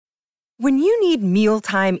When you need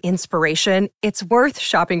mealtime inspiration, it's worth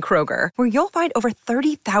shopping Kroger, where you'll find over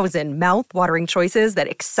 30,000 mouth-watering choices that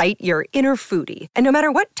excite your inner foodie. And no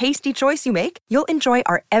matter what tasty choice you make, you'll enjoy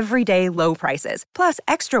our everyday low prices, plus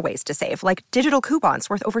extra ways to save, like digital coupons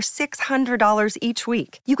worth over $600 each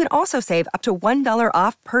week. You can also save up to $1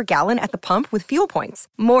 off per gallon at the pump with fuel points.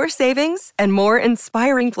 More savings and more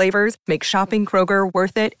inspiring flavors make shopping Kroger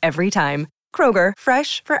worth it every time. Kroger,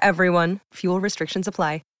 fresh for everyone. Fuel restrictions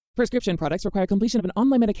apply. Prescription products require completion of an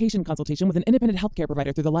online medication consultation with an independent healthcare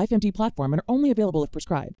provider through the LifeMD platform and are only available if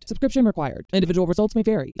prescribed. Subscription required. Individual results may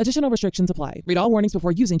vary. Additional restrictions apply. Read all warnings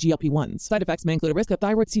before using GLP-1s. Side effects may include a risk of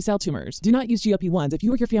thyroid C-cell tumors. Do not use GLP-1s if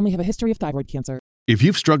you or your family have a history of thyroid cancer. If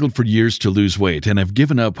you've struggled for years to lose weight and have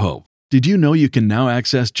given up hope, did you know you can now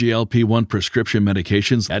access GLP-1 prescription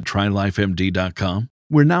medications at TryLifeMD.com?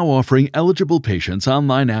 We're now offering eligible patients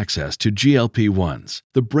online access to GLP-1s,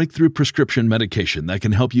 the breakthrough prescription medication that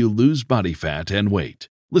can help you lose body fat and weight.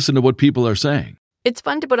 Listen to what people are saying. It's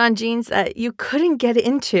fun to put on jeans that you couldn't get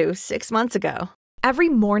into 6 months ago. Every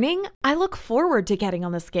morning, I look forward to getting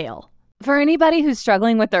on the scale. For anybody who's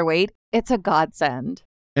struggling with their weight, it's a godsend.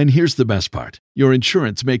 And here's the best part. Your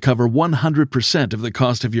insurance may cover 100% of the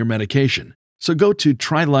cost of your medication. So go to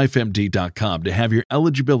TryLifeMD.com to have your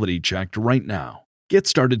eligibility checked right now. Get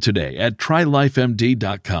started today at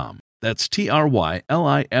TryLifeMD.com. That's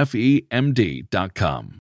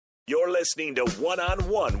TryLifeMD.com. You're listening to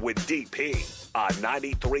One-on-One with DP on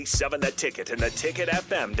 93.7 The Ticket and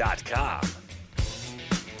theticketfm.com.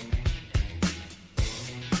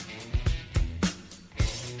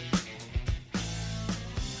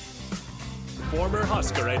 Former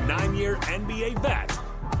Husker and 9-year NBA vet,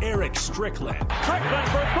 Erick Strickland. Strickland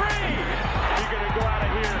for three! You're going to go out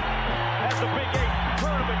of here as the Big 8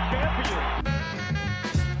 tournament champion.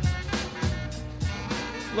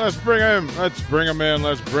 Let's bring him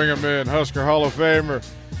in. Husker Hall of Famer,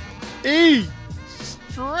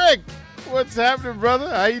 Strick. What's happening, brother?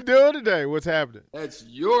 How you doing today? What's happening? That's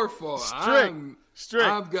your fault. Strick.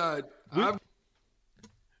 I've got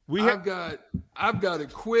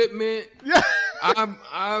equipment.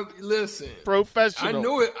 Listen.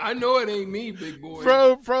 Professional. I know it ain't me, big boy.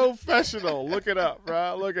 Professional. Look it up,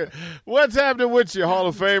 bro. What's happening with you, Hall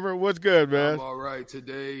of Famer? What's good, man? I'm all right.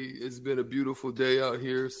 Today it's been a beautiful day out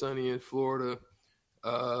here, sunny in Florida.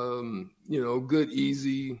 Good,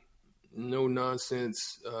 easy, no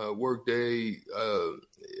nonsense work day.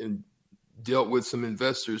 And dealt with some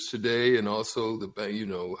investors today, and also the bank. You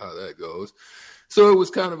know how that goes. So it was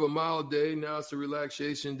kind of a mild day. Now it's a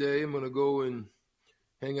relaxation day. I'm going to go and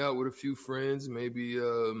hang out with a few friends, maybe,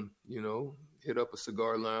 hit up a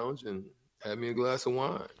cigar lounge and have me a glass of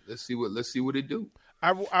wine. Let's see what it do.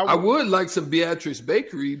 I would like some Beatrice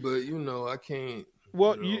Bakery, but, I can't.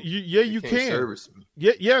 Well, you can. Service me.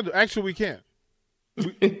 Yeah, actually we can.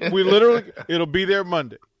 We literally, it'll be there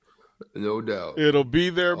Monday. No doubt. It'll be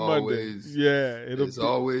there always, Monday. Yeah. It's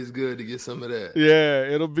always good to get some of that.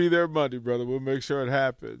 Yeah, it'll be there Monday, brother. We'll make sure it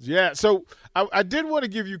happens. Yeah, so I did want to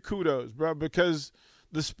give you kudos, bro, because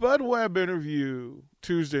the Spud Webb interview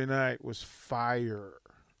Tuesday night was fire.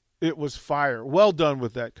 It was fire. Well done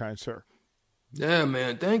with that, kind sir. Yeah,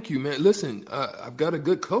 man. Thank you, man. Listen, I've got a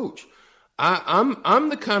good coach. I'm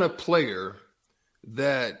the kind of player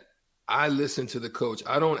that I listen to the coach.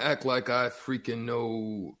 I don't act like I freaking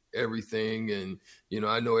know everything, and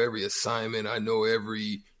I know every assignment. I know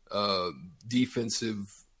every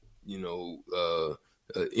defensive,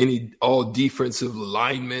 all defensive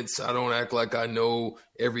alignments. I don't act like I know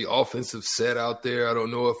every offensive set out there. I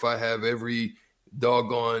don't know if I have every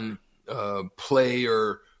doggone play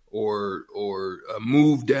or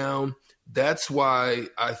move down. That's why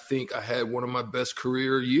I think I had one of my best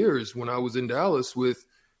career years when I was in Dallas with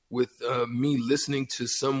me listening to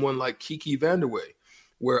someone like Kiki Vandeweghe,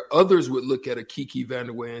 where others would look at a Kiki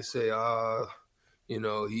Vandeweghe and say,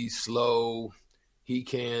 he's slow, he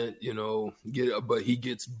can't, but he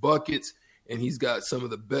gets buckets and he's got some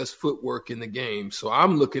of the best footwork in the game. So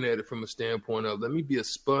I'm looking at it from a standpoint of, let me be a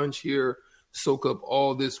sponge here, soak up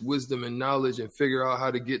all this wisdom and knowledge and figure out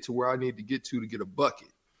how to get to where I need to get get a bucket.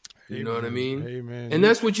 You know what I mean? Amen. And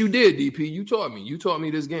that's what you did, DP. You taught me. You taught me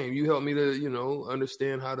this game. You helped me to,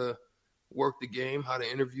 understand how to work the game, how to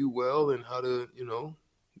interview well, and how to,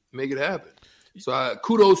 make it happen. So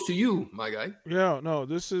kudos to you, my guy. Yeah, no,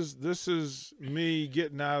 this is me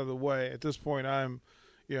getting out of the way. At this point, I'm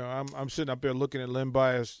sitting up there looking at Len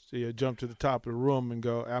Bias jump to the top of the room and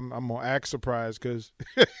go, I'm going to act surprised because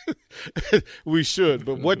we should.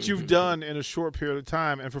 But what you've done in a short period of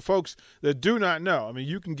time, and for folks that do not know, I mean,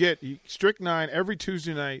 you can get Strict 9 every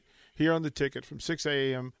Tuesday night here on The Ticket from 6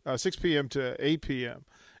 p.m. to 8 p.m.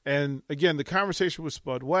 And again, the conversation with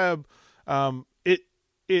Spud Webb,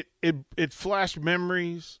 it flashed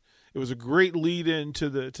memories. It was a great lead into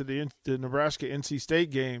the Nebraska NC State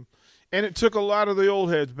game, and it took a lot of the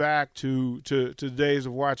old heads back to days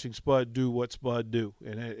of watching Spud do what Spud do,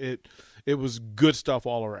 and it was good stuff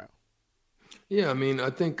all around. Yeah, I mean, I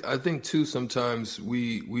think too sometimes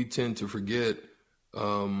we tend to forget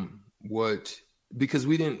because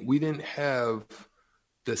we didn't have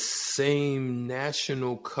the same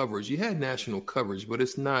national coverage. You had national coverage, but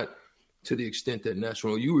it's not to the extent that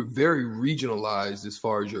national. You were very regionalized as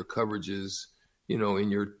far as your coverages,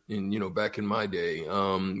 back in my day,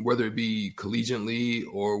 whether it be collegiately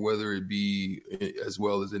or whether it be as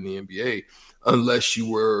well as in the NBA, unless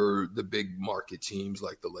you were the big market teams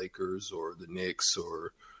like the Lakers or the Knicks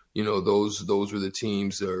or, those were the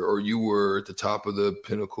teams, or you were at the top of the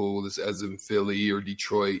pinnacle as in Philly or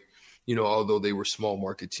Detroit, although they were small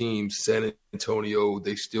market teams. San Antonio,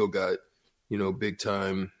 they still got, big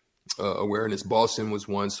time awareness. Boston was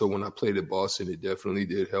one. So when I played at Boston, it definitely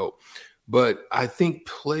did help. But I think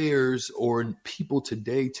players or people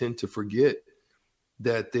today tend to forget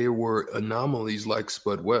that there were anomalies like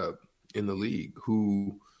Spud Webb in the league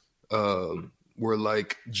who were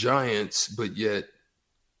like giants, but yet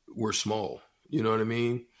were small. You know what I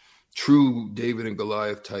mean? True David and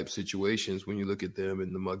Goliath type situations when you look at them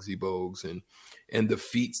in the Muggsy Bogues and the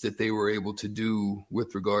feats that they were able to do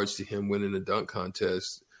with regards to him winning a dunk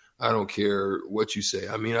contest. I don't care what you say.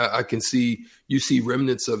 I mean, I can see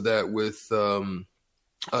remnants of that with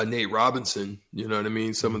Nate Robinson. You know what I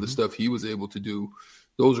mean? Some of the stuff he was able to do,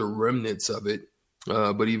 those are remnants of it.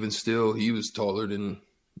 But even still, he was taller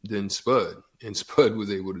than Spud, and Spud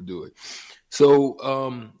was able to do it. So,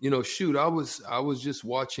 I was just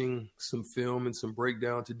watching some film and some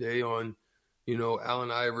breakdown today on,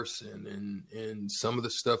 Allen Iverson and some of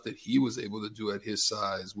the stuff that he was able to do at his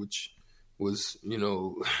size, which was,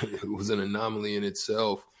 it was an anomaly in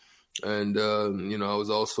itself. And, I was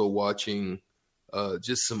also watching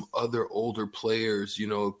just some other older players.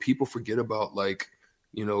 People forget about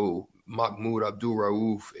Mahmoud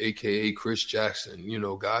Abdul-Rauf, a.k.a. Chris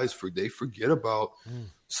Jackson, guys, they forget about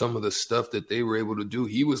some of the stuff that they were able to do.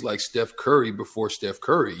 He was like Steph Curry before Steph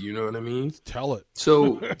Curry, you know what I mean? Tell it.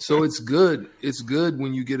 So it's good. It's good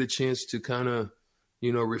when you get a chance to kind of,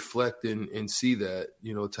 reflect and see that,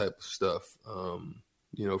 type of stuff,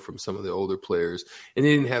 from some of the older players. And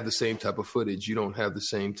they didn't have the same type of footage. You don't have the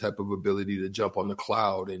same type of ability to jump on the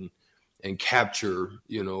cloud and capture,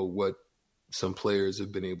 what some players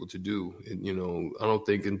have been able to do. And, I don't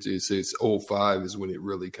think it's 05 is when it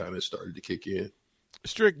really kind of started to kick in.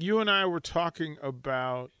 Strick, you and I were talking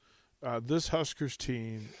about this Huskers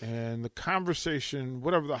team and the conversation,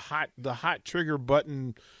 whatever the hot trigger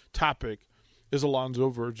button topic is Alonzo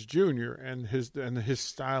Verge Jr. and his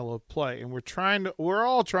style of play. And we're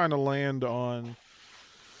all trying to land on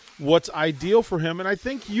what's ideal for him. And I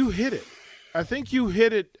think you hit it. I think you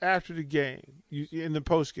hit it after the game, in the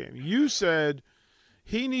post game. You said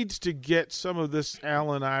he needs to get some of this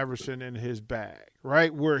Allen Iverson in his bag,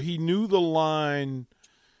 right? Where he knew the line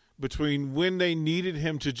between when they needed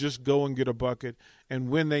him to just go and get a bucket and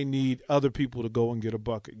when they need other people to go and get a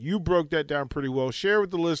bucket. You broke that down pretty well. Share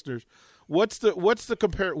with the listeners. What's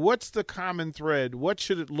the common thread? What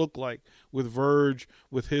should it look like with Verge,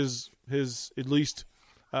 with his at least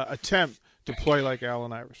attempt to play like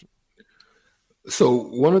Allen Iverson? So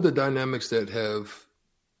one of the dynamics that have,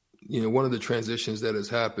 one of the transitions that has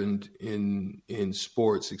happened in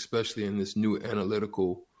sports, especially in this new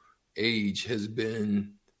analytical age, has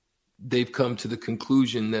been they've come to the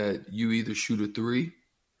conclusion that you either shoot a three,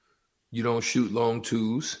 you don't shoot long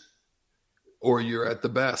twos, or you're at the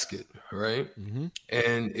basket, right? Mm-hmm.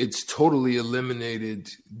 And it's totally eliminated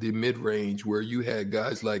the mid-range where you had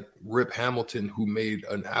guys like Rip Hamilton who made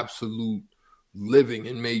an absolute living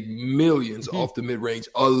and made millions off the mid-range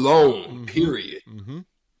alone, period. Mm-hmm.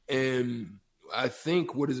 And I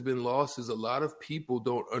think what has been lost is a lot of people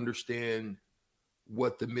don't understand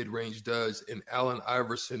what the mid-range does. And Allen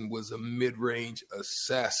Iverson was a mid-range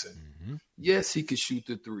assassin. Mm-hmm. Yes, he could shoot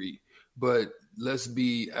the three, but let's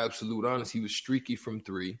be absolute honest. He was streaky from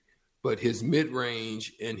three, but his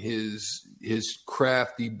mid-range and his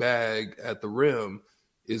crafty bag at the rim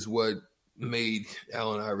is what made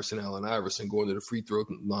Allen Iverson going to the free throw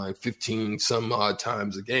line 15 some odd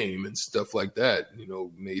times a game and stuff like that,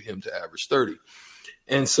 made him to average 30.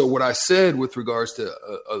 And so what I said with regards to,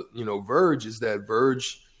 Verge is that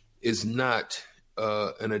Verge is not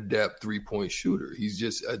an adept 3-point shooter. He's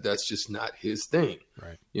just that's just not his thing.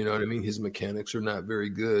 Right. You know what I mean? His mechanics are not very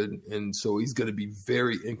good, and so he's going to be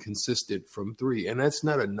very inconsistent from three. And that's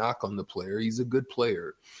not a knock on the player. He's a good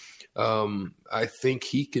player. I think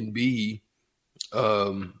he can be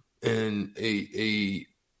and a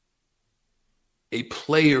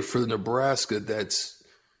player for Nebraska that's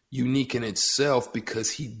unique in itself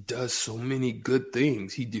because he does so many good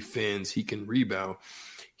things. He defends, he can rebound,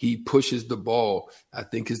 he pushes the ball. I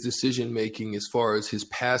think his decision making as far as his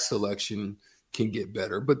pass selection can get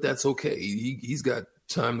better, but that's okay. He's got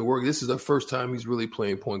time to work. This is the first time he's really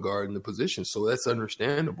playing point guard in the position, so that's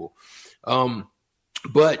understandable.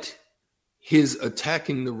 But his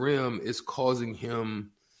attacking the rim is causing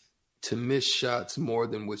him to miss shots more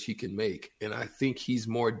than what he can make. And I think he's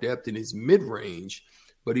more adept in his mid-range,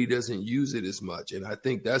 but he doesn't use it as much. And I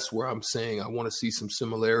think that's where I'm saying I want to see some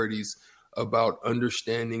similarities about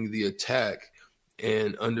understanding the attack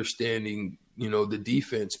and understanding, the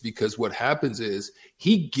defense, because what happens is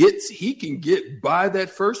he can get by that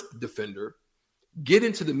first defender, get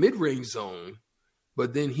into the mid-range zone,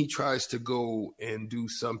 but then he tries to go and do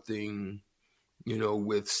something,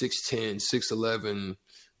 with 6'10",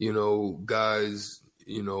 6'11", guys,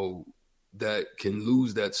 that can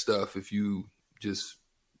lose that stuff if you just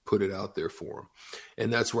put it out there for him.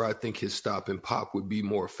 And that's where I think his stop and pop would be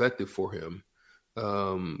more effective for him,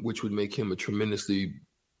 which would make him a tremendous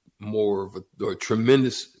more of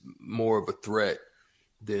a threat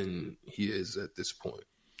than he is at this point.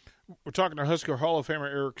 We're talking to Husker Hall of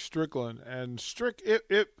Famer Erick Strickland, and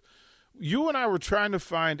you and I were trying to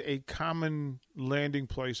find a common landing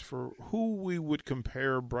place for who we would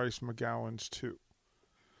compare Bryce McGowens to.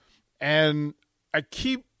 And I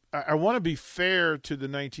want to be fair to the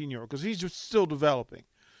 19-year-old because he's just still developing.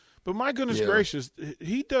 But my goodness gracious,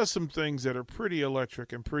 he does some things that are pretty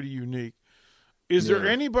electric and pretty unique. Is there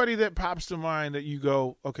anybody that pops to mind that you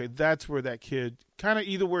go, okay, that's where that kid, kind of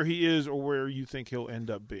either where he is or where you think he'll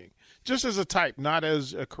end up being? Just as a type, not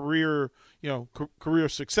as a career, career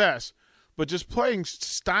success, but just playing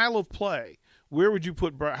style of play. Where would you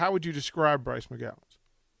how would you describe Bryce McGowens?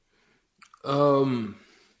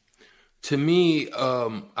 To me,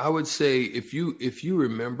 I would say if you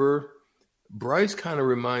remember, Bryce kind of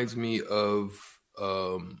reminds me of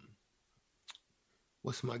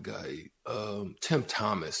what's my guy? Tim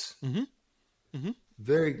Thomas. Mm-hmm. Mm-hmm.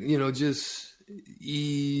 Very, just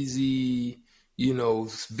easy,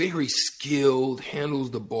 very skilled,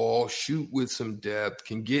 handles the ball, shoot with some depth,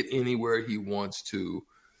 can get anywhere he wants to.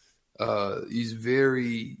 He's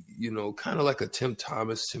very, kind of like a Tim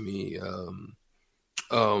Thomas to me.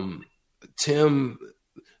 Tim,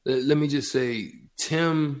 let me just say,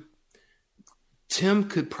 Tim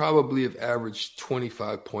could probably have averaged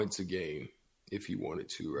 25 points a game if he wanted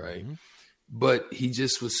to, right? Mm-hmm. But he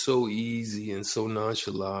just was so easy and so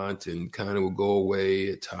nonchalant and kind of would go away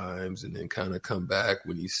at times and then kind of come back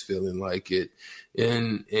when he's feeling like it.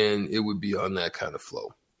 And it would be on that kind of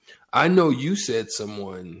flow. I know you said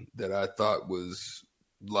someone that I thought was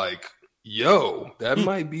like, yo, that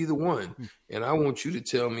might be the one. And I want you to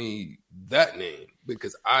tell me that name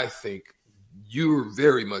because I think you're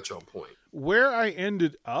very much on point. Where I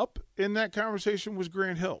ended up in that conversation was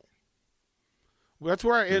Grant Hill. That's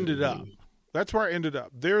where I ended up. That's where I ended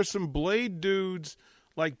up. There are some blade dudes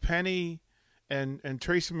like Penny and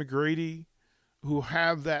Tracy McGrady who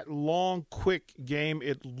have that long, quick game.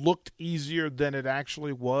 It looked easier than it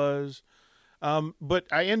actually was. But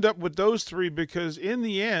I end up with those three because in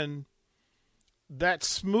the end, that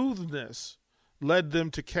smoothness led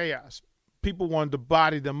them to chaos. People wanted to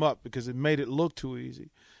body them up because it made it look too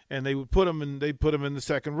easy. And they would put them in the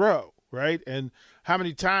second row, right? And how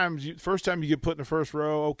many times, first time you get put in the first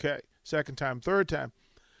row, okay. Second time, third time.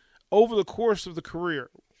 Over the course of the career,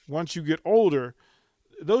 once you get older,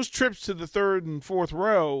 those trips to the third and fourth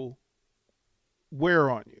row wear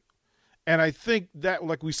on you. And I think that,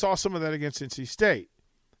 like we saw some of that against NC State,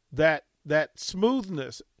 that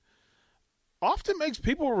smoothness often makes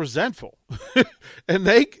people resentful. And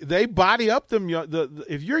they body up them.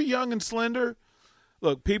 If you're young and slender,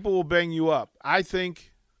 look, people will bang you up. I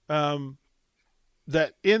think I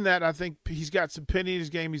think he's got some Penny in his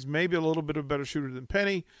game. He's maybe a little bit of a better shooter than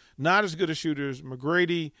Penny. Not as good a shooter as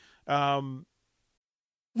McGrady.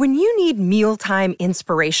 When you need mealtime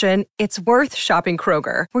inspiration, it's worth shopping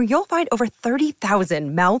Kroger, where you'll find over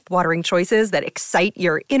 30,000 mouth-watering choices that excite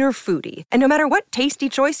your inner foodie. And no matter what tasty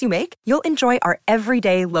choice you make, you'll enjoy our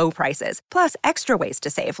everyday low prices, plus extra ways to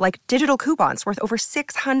save, like digital coupons worth over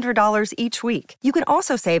 $600 each week. You can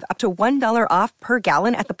also save up to $1 off per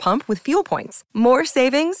gallon at the pump with fuel points. More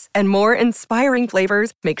savings and more inspiring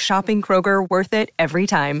flavors make shopping Kroger worth it every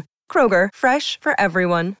time. Kroger, fresh for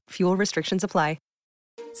everyone. Fuel restrictions apply.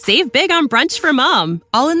 Save big on brunch for mom,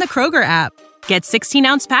 all in the Kroger app. Get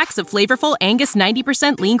 16-ounce packs of flavorful Angus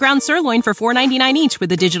 90% lean ground sirloin for $4.99 each with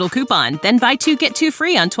a digital coupon. Then buy 2, get 2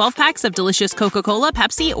 free on 12 packs of delicious Coca-Cola,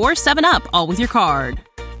 Pepsi, or 7-Up, all with your card.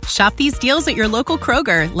 Shop these deals at your local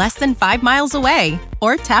Kroger, less than 5 miles away.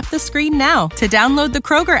 Or tap the screen now to download the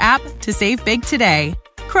Kroger app to save big today.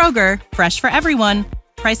 Kroger, fresh for everyone.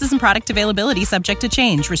 Prices and product availability subject to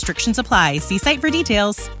change. Restrictions apply. See site for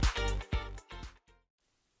details.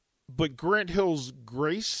 But Grant Hill's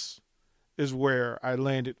grace is where I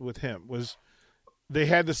landed with him. Was they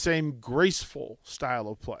had the same graceful style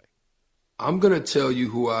of play. I'm going to tell you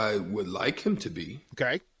who I would like him to be.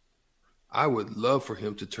 Okay. I would love for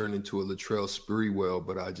him to turn into a Latrell Sprewell,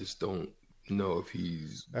 but I just don't know if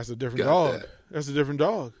he's That's a different dog. That. That's a different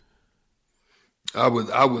dog. I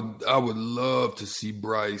would love to see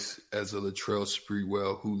Bryce as a Latrell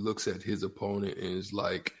Sprewell who looks at his opponent and is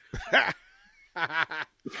like,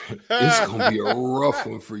 it's gonna be a rough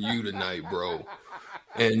one for you tonight, bro.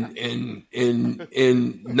 And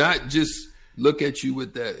not just look at you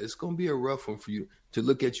with that. It's gonna be a rough one for you to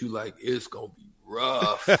look at you like it's gonna be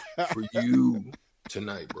rough for you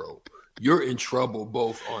tonight, bro. You're in trouble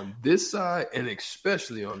both on this side and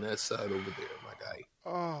especially on that side over there, my guy.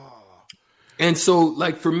 Oh. And so,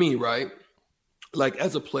 like for me, right? Like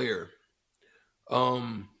as a player,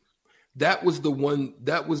 that was the one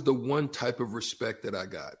type of respect that I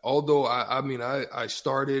got. Although I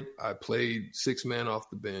started, I played 6-man off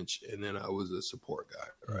the bench, and then I was a support guy,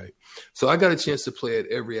 right? So I got a chance to play at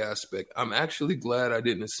every aspect. I'm actually glad I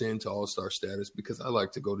didn't ascend to all-star status because I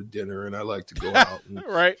like to go to dinner and I like to go out. And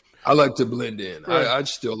right. I like to blend in. Right. I'd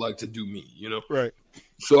still like to do me, you know? Right.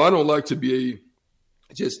 So I don't like to be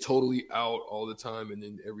just totally out all the time and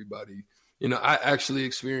then everybody – you know, I actually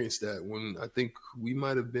experienced that when I think we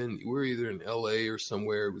were either in LA or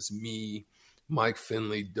somewhere. It was me, Mike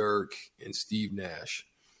Finley, Dirk, and Steve Nash.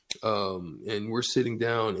 And we're sitting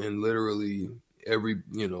down and literally every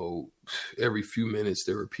few minutes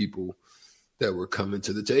there were people that were coming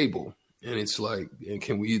to the table. And it's like, and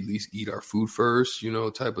can we at least eat our food first, you know,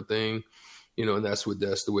 type of thing, you know, and that's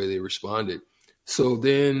the way they responded. So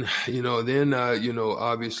then,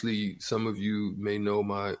 obviously some of you may know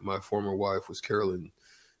my former wife was Carolyn,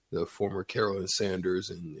 the former Carolyn Sanders,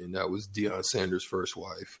 and that was Deion Sanders' first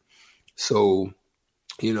wife. So,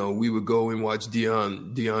 you know, we would go and watch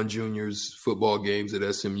Deion Jr.'s football games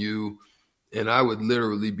at SMU, and I would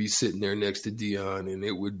literally be sitting there next to Deion, and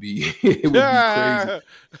it would be crazy.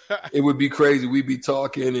 It would be crazy. We'd be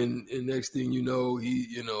talking, and next thing you know,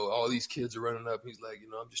 all these kids are running up. He's like,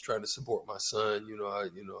 I'm just trying to support my son. I'm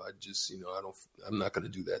not going to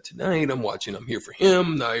do that tonight. I'm here for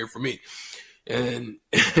him, not here for me. And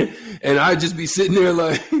I'd just be sitting there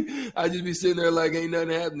like ain't nothing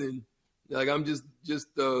happening. Like I'm just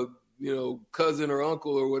cousin or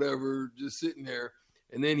uncle or whatever, just sitting there.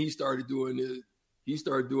 And then he started doing the,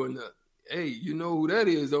 hey, you know who that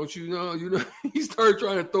is, don't you know? He started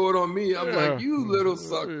trying to throw it on me. I'm like, you little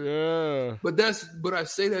sucker. Yeah. But I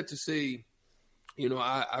say that to say,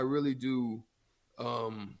 I really do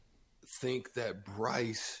think that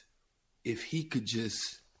Bryce, if he could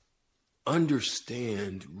just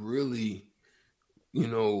understand really,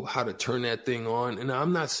 how to turn that thing on. And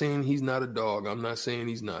I'm not saying he's not a dog. I'm not saying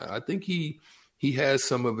he's not. I think he has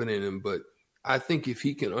some of it in him, but I think if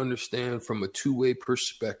he can understand from a two-way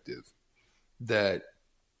perspective that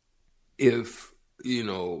if,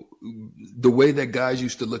 the way that guys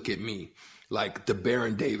used to look at me, like the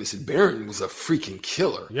Baron Davis, and Baron was a freaking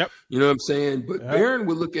killer. Yep. You know what I'm saying? But yep. Baron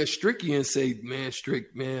would look at Stricky and say, man,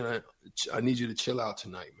 Strick, man, I need you to chill out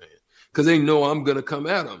tonight, man. Because they know I'm going to come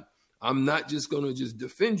at him. I'm not just going to just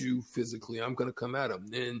defend you physically. I'm going to come at him.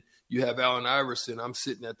 Then you have Allen Iverson. I'm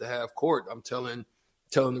sitting at the half court. I'm telling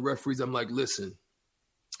the referees, I'm like, listen,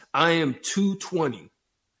 I am 220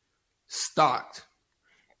 stocked.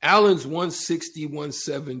 Allen's 160,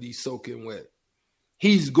 170 soaking wet.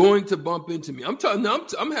 He's going to bump into me. I'm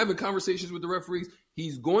having conversations with the referees.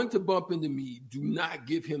 He's going to bump into me. Do not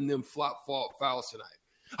give him them flop fouls tonight.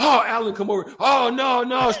 Oh, Allen, come over. Oh,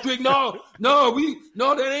 no, Strick, no,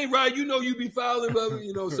 that ain't right. You be fouling,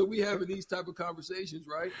 so we having these type of conversations,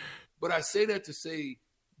 right? But I say that to say,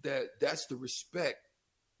 that's the respect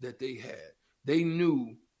that they had. They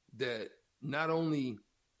knew that not only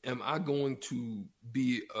am I going to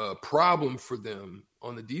be a problem for them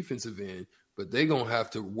on the defensive end, but they're going to have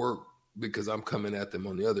to work because I'm coming at them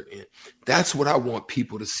on the other end. That's what I want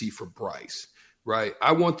people to see for Bryce, right?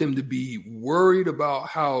 I want them to be worried about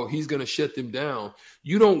how he's going to shut them down.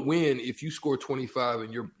 You don't win if you score 25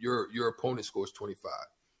 and your opponent scores 25,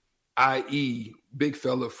 i.e. big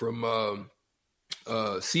fella from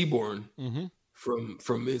Seaborn, from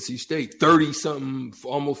NC State, 30-something,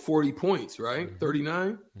 almost 40 points, right?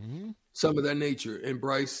 39, some of that nature. And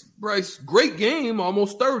Bryce, great game,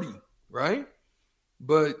 almost 30, right?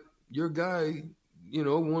 But your guy,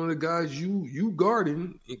 one of the guys you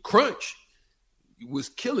guarding in crunch was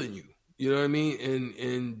killing you. You know what I mean?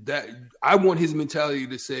 And that I want his mentality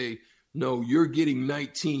to say, no, you're getting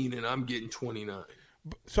 19 and I'm getting 29.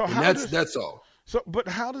 So that's all. So, but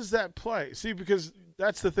how does that play? See, because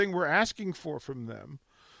that's the thing we're asking for from them,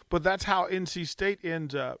 but that's how NC State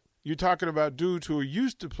ends up. You're talking about dudes who are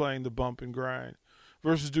used to playing the bump and grind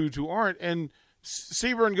versus dudes who aren't. And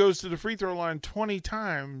Seaborn goes to the free throw line 20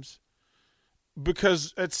 times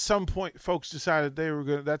because at some point folks decided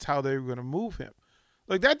that's how they were going to move him.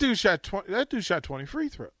 Like that dude shot 20 free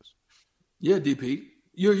throws. Yeah, DP,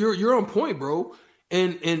 you're on point, bro.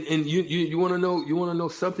 And you want to know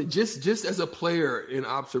something just as a player in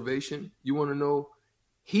observation, you want to know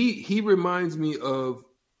he reminds me of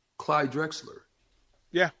Clyde Drexler.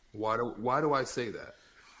 Yeah. Why do I say that?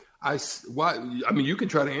 I mean you can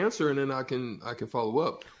try to answer and then I can follow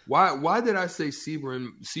up. Why did I say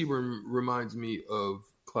Seaborn reminds me of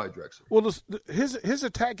Clyde Drexler? Well, his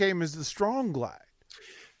attack game is the strong glide.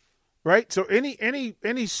 Right? So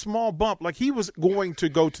any small bump, like he was going to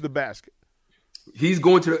go to the basket. He's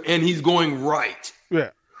going and he's going right. Yeah.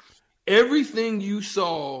 Everything you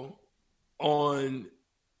saw on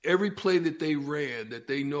every play that they ran, that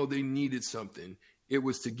they know they needed something, it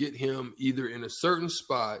was to get him either in a certain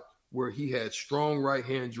spot where he had strong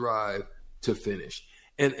right-hand drive to finish.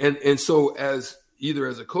 And so as either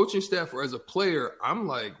as a coaching staff or as a player, I'm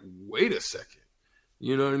like, wait a second.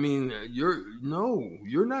 You know what I mean?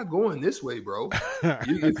 You're not going this way, bro.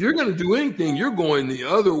 If you're going to do anything, you're going the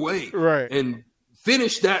other way. Right. And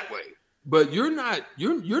finish that way. But you're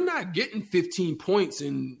not getting 15 points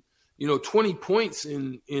and 20 points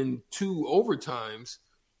in two overtimes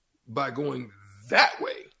by going that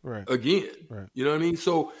way again. Right. You know what I mean?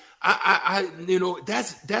 So I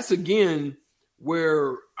that's again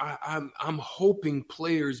where I'm hoping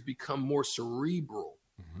players become more cerebral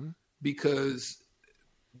because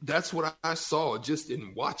that's what I saw just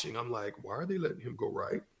in watching. I'm like, why are they letting him go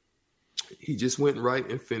right? He just went right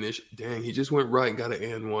and finished. Dang, he just went right and got an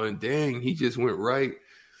and one. Dang, he just went right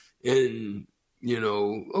and,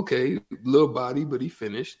 okay, little body, but he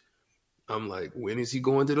finished. I'm like, when is he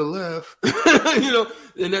going to the left?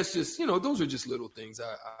 And that's just, those are just little things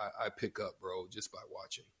I pick up, bro, just by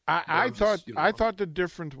watching. I thought the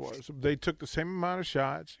difference was they took the same amount of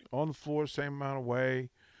shots on the floor, same amount of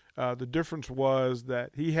way. The difference was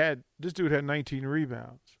that this dude had 19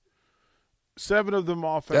 rebounds. 7 of them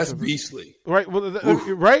offensive. That's beastly. Right. Well,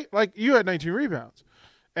 right? Like you had 19 rebounds.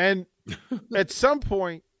 And at some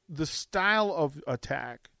point, the style of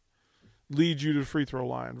attack leads you to the free throw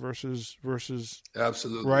line versus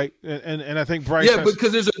absolutely right. And I think Bryce. Yeah,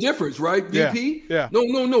 because there's a difference, right? DP. Yeah.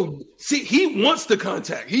 No. See, he wants the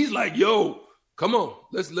contact. He's like, yo, come on,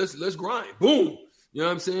 let's grind. Boom. You know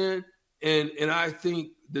what I'm saying? And I think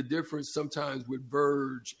the difference sometimes with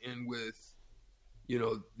Verge and with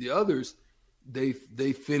the others, they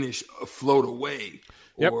finish a float away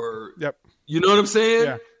or you know what I'm saying?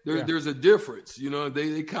 Yeah. There's a difference. They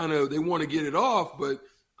want to get it off, but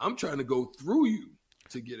I'm trying to go through you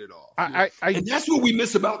to get it off. And that's what we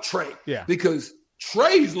miss about Trey. Yeah. Because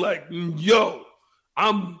Trey's like, yo,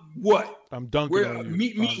 I'm dunking on you.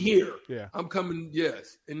 Meet me here. Yeah. I'm coming.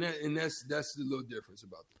 Yes. And that's the little difference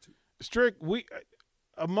about the two. Strick,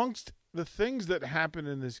 amongst the things that happen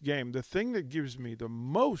in this game, the thing that gives me the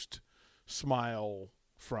most smile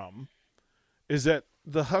from is that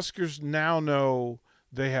the Huskers now know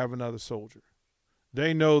they have another soldier.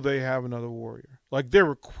 They know they have another warrior. Like there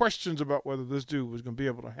were questions about whether this dude was going to be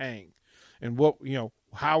able to hang and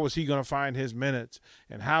how was he going to find his minutes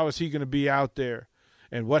and how is he going to be out there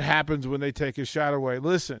and what happens when they take his shot away.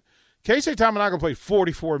 Listen, Keisei Tamanaga played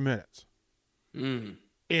 44 minutes. In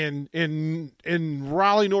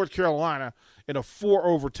Raleigh, North Carolina, in a 4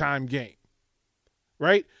 overtime game,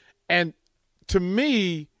 right? And to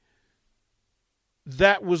me,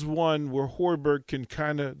 that was one where Hoiberg can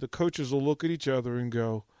the coaches will look at each other and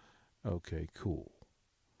go, okay, cool.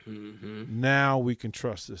 Now we can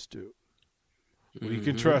trust this dude. We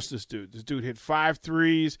can trust this dude. This dude hit 5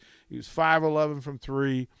 threes. He was 5-11 from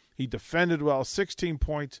 3. He defended well, 16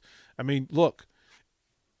 points. I mean, look,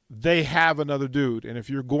 they have another dude. And if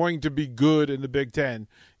you're going to be good in the Big Ten,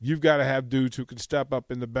 you've got to have dudes who can step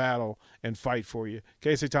up in the battle and fight for you.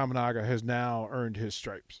 Keisei Tamanaga has now earned his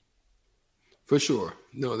stripes. For sure.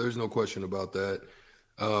 No, there's no question about that.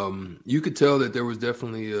 You could tell that there was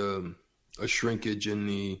definitely a shrinkage in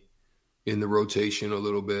the rotation a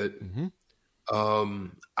little bit.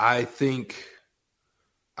 I think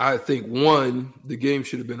one, the game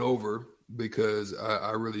should have been over because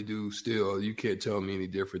I really do still, you can't tell me any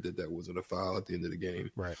different that wasn't a foul at the end of the game.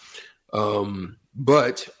 Right.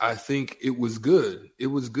 But I think it was good. It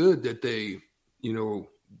was good that they,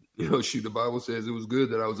 shoot, the Bible says it was good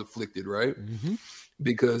that I was afflicted, right?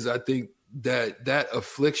 Because I think that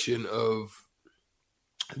affliction of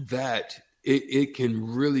that, it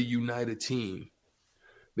can really unite a team.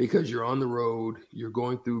 Because you're on the road, you're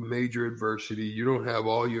going through major adversity, you don't have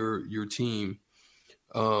all your team.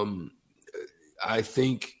 I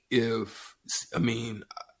think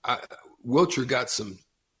Wilcher got some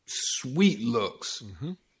sweet looks.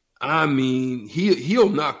 I mean, he'll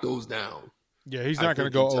knock those down. Yeah, he's not going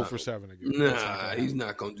to go 0 for 7 again. Nah, he's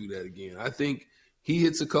not going to do that again. I think he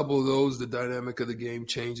hits a couple of those, the dynamic of the game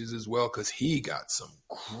changes as well because he got some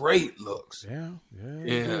great looks. Yeah.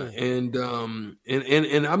 And I'm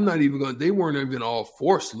not even going. They weren't even all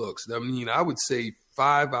forced looks. I mean, I would say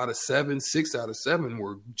 5 out of 7, 6 out of 7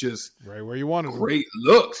 were just right where you wanted great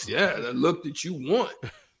looks. Yeah, that look that you want.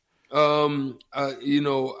 I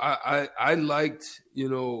liked,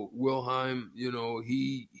 Wilhelm,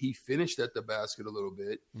 he finished at the basket a little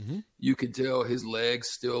bit. You could tell his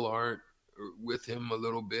legs still aren't with him a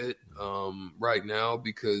little bit right now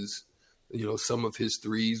because, some of his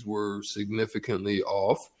threes were significantly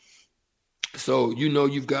off. So,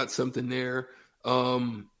 you've got something there.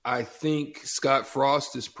 I think Scott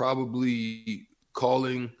Frost is probably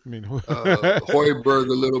calling Hoiberg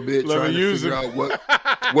a little bit, trying to figure out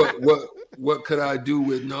what could I do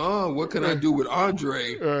with what can I do with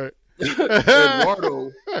Andre? Right.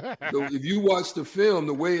 Eduardo, if you watch the film,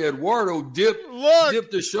 the way Eduardo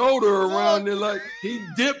dipped the shoulder around there, like he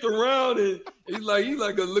dipped around and he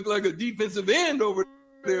looked like a defensive end over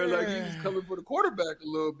there, like he was coming for the quarterback a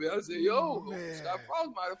little bit. I said, Scott Frost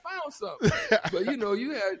might have found something. But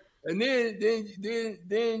you had, and then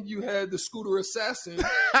you had the scooter assassin,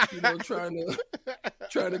 trying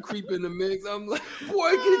to creep in the mix. I'm like,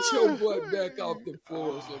 boy, get your butt back off the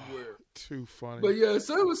floor somewhere. Too funny. But yeah,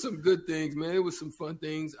 so it was some good things, man. It was some fun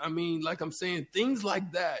things. I mean, like I'm saying, things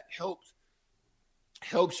like that helps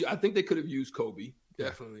you. I think they could have used Kobe,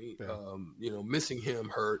 definitely. Yeah. Missing him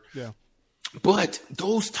hurt. Yeah. But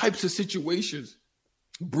those types of situations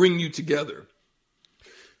bring you together.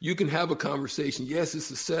 You can have a conversation. Yes,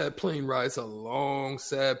 it's a sad plane ride. It's a long,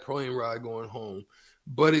 sad plane ride going home.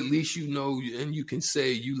 But at least and you can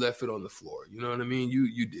say you left it on the floor. You know what I mean?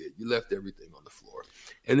 You did. You left everything on the floor.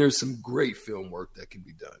 And there's some great film work that can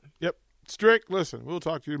be done. Yep. Strick, listen, we'll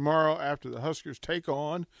talk to you tomorrow after the Huskers take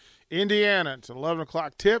on Indiana. It's an 11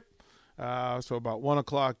 o'clock tip. So about 1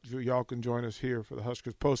 o'clock, y'all can join us here for the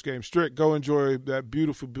Huskers postgame. Strick, go enjoy that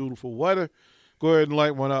beautiful, beautiful weather. Go ahead and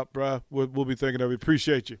light one up, bro. We'll be thinking of you.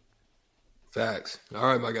 Appreciate you. Facts. All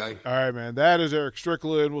right, my guy. All right, man. That is Erick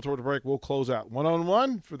Strickland. We'll take the break. We'll close out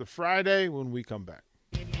one-on-one for the Friday when we come back.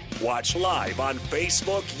 Watch live on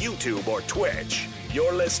Facebook, YouTube, or Twitch.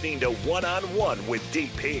 You're listening to One-on-One with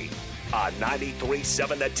DP on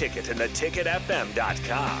 93.7 The Ticket and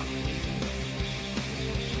theticketfm.com.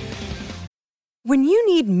 When you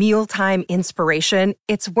need mealtime inspiration,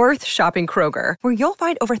 it's worth shopping Kroger, where you'll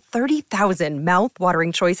find over 30,000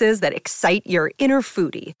 mouth-watering choices that excite your inner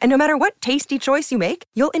foodie. And no matter what tasty choice you make,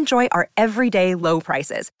 you'll enjoy our everyday low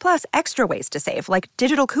prices, plus extra ways to save, like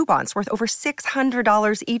digital coupons worth over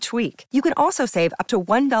 $600 each week. You can also save up to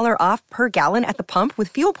 $1 off per gallon at the pump with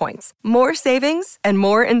fuel points. More savings and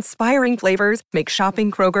more inspiring flavors make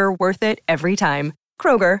shopping Kroger worth it every time.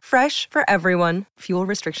 Kroger, fresh for everyone. Fuel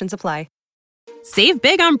restrictions apply. Save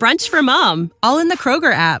big on brunch for mom, all in the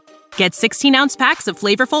Kroger app. Get 16-ounce packs of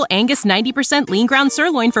flavorful Angus 90% lean ground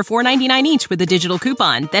sirloin for $4.99 each with a digital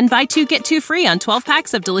coupon. Then buy 2, get 2 free on 12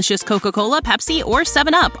 packs of delicious Coca-Cola, Pepsi, or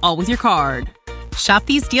 7-Up, all with your card. Shop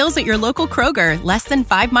these deals at your local Kroger, less than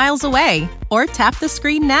 5 miles away. Or tap the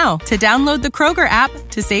screen now to download the Kroger app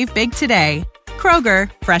to save big today. Kroger,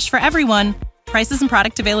 fresh for everyone. Prices and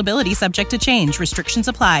product availability subject to change. Restrictions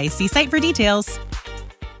apply. See site for details.